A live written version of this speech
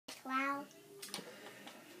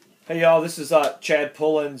Hey y'all, this is Chad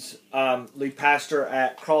Pullins, lead pastor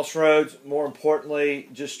at Crossroads. More importantly,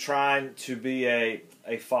 just trying to be a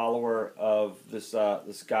follower of this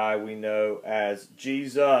guy we know as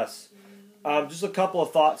Jesus. Just a couple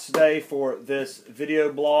of thoughts today for this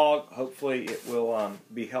video blog. Hopefully it will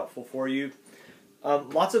be helpful for you.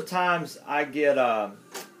 Lots of times I get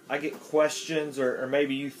questions, or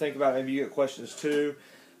maybe you think about it, maybe you get questions too,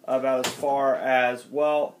 about as far as,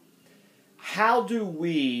 well, how do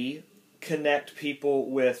we connect people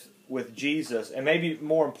with Jesus? And maybe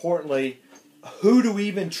more importantly, who do we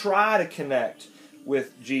even try to connect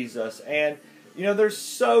with Jesus? And, you know, there's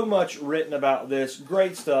so much written about this.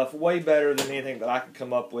 Great stuff, way better than anything that I could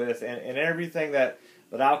come up with. And everything that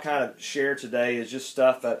I'll kind of share today is just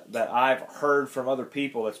stuff that I've heard from other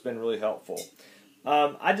people that's been really helpful.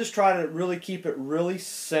 I just try to really keep it really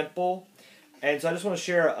simple. And so I just want to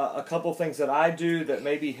share a couple of things that I do that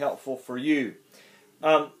may be helpful for you.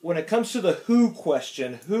 When it comes to the who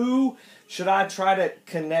question, who should I try to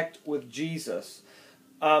connect with Jesus?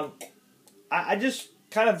 I just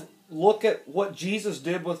kind of look at what Jesus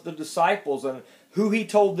did with the disciples and who he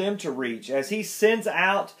told them to reach. As he sends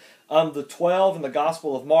out the 12 in the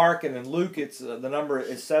Gospel of Mark, and in Luke it's the number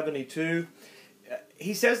is 72.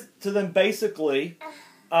 He says to them basically,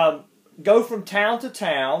 go from town to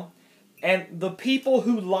town, and the people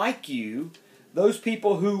who like you, those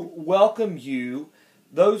people who welcome you,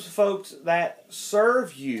 those folks that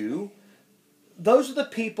serve you, those are the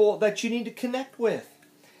people that you need to connect with.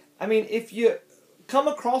 I mean, if you come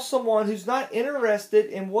across someone who's not interested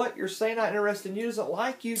in what you're saying, not interested in you, doesn't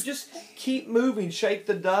like you, just keep moving, shake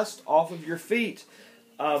the dust off of your feet.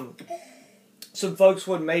 Some folks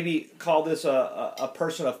would maybe call this a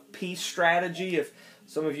person of peace strategy. If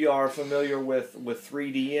some of you are familiar with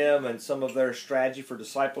 3DM and some of their strategy for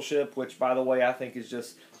discipleship, which, by the way, I think is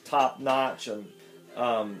just top-notch and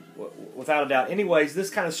without a doubt. Anyways, this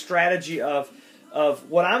kind of strategy of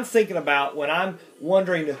what I'm thinking about when I'm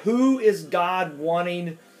wondering who is God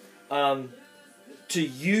wanting to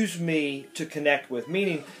use me to connect with,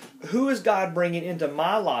 meaning who is God bringing into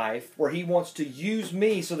my life where he wants to use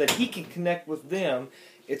me so that he can connect with them.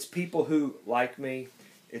 It's people who like me.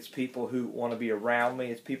 It's people who want to be around me.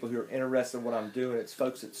 It's people who are interested in what I'm doing. It's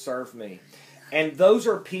folks that serve me. And those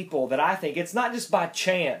are people that I think, it's not just by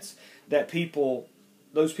chance that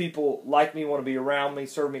those people like me, want to be around me,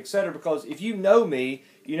 serve me, etc. Because if you know me,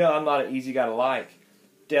 you know I'm not an easy guy to like.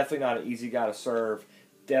 Definitely not an easy guy to serve.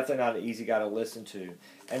 Definitely not an easy guy to listen to.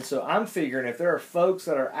 And so I'm figuring if there are folks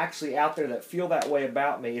that are actually out there that feel that way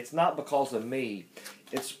about me, it's not because of me.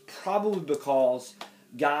 It's probably because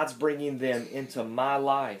God's bringing them into my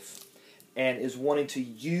life and is wanting to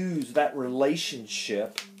use that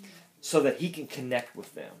relationship so that he can connect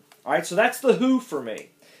with them. All right, so that's the who for me.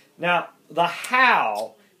 Now, the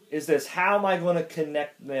how is this. How am I going to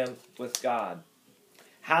connect them with God?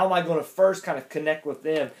 How am I going to first kind of connect with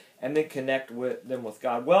them and then connect with them with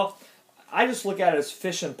God? Well, I just look at it as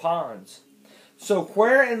fish and ponds. So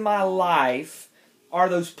where in my life are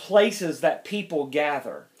those places that people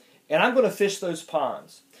gather? And I'm going to fish those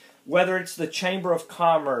ponds. Whether it's the Chamber of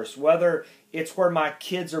Commerce, whether it's where my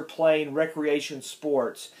kids are playing recreation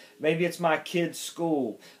sports, maybe it's my kids'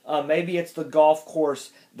 school, maybe it's the golf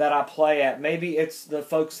course that I play at, maybe it's the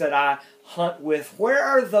folks that I hunt with. Where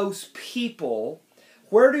are those people?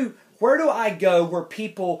 Where do I go where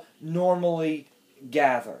people normally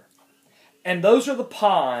gather? And those are the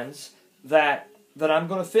ponds that I'm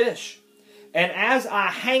going to fish. And as I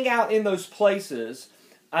hang out in those places,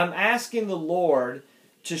 I'm asking the Lord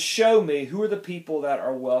to show me who are the people that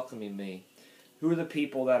are welcoming me, who are the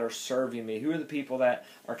people that are serving me, who are the people that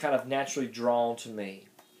are kind of naturally drawn to me.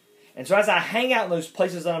 And so as I hang out in those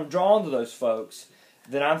places and I'm drawn to those folks,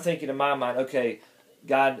 then I'm thinking in my mind, okay,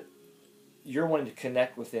 God, you're wanting to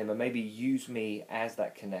connect with them and maybe use me as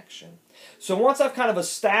that connection. So once I've kind of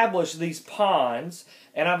established these ponds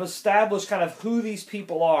and I've established kind of who these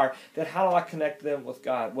people are, then how do I connect them with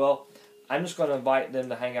God? Well, I'm just going to invite them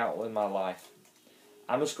to hang out in my life.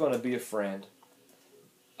 I'm just going to be a friend.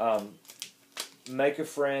 Make a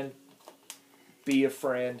friend. Be a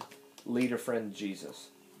friend. Lead a friend to Jesus.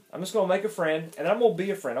 I'm just going to make a friend, and I'm going to be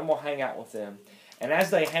a friend. I'm going to hang out with them. And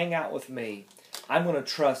as they hang out with me, I'm going to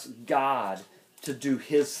trust God to do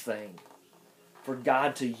his thing. For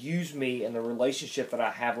God to use me in the relationship that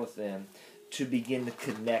I have with them to begin to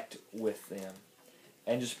connect with them.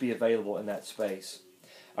 And just be available in that space.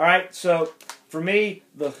 All right, so for me,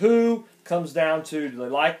 the who comes down to, do they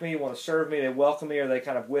like me, want to serve me, they welcome me, are they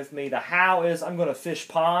kind of with me? The how is, I'm going to fish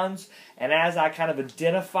ponds, and as I kind of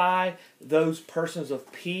identify those persons of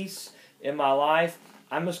peace in my life,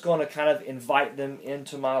 I'm just going to kind of invite them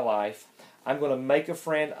into my life. I'm going to make a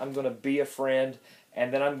friend. I'm going to be a friend.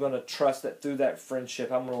 And then I'm going to trust that through that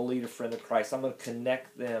friendship, I'm going to lead a friend to Christ. I'm going to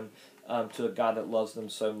connect them to a God that loves them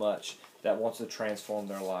so much, that wants to transform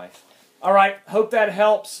their life. All right, hope that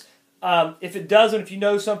helps. If it doesn't, if you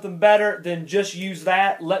know something better, then just use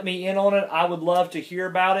that. Let me in on it. I would love to hear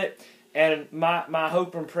about it. And my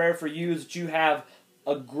hope and prayer for you is that you have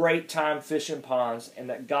a great time fishing ponds, and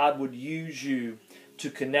that God would use you to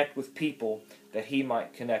connect with people that He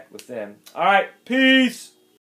might connect with them. All right, peace.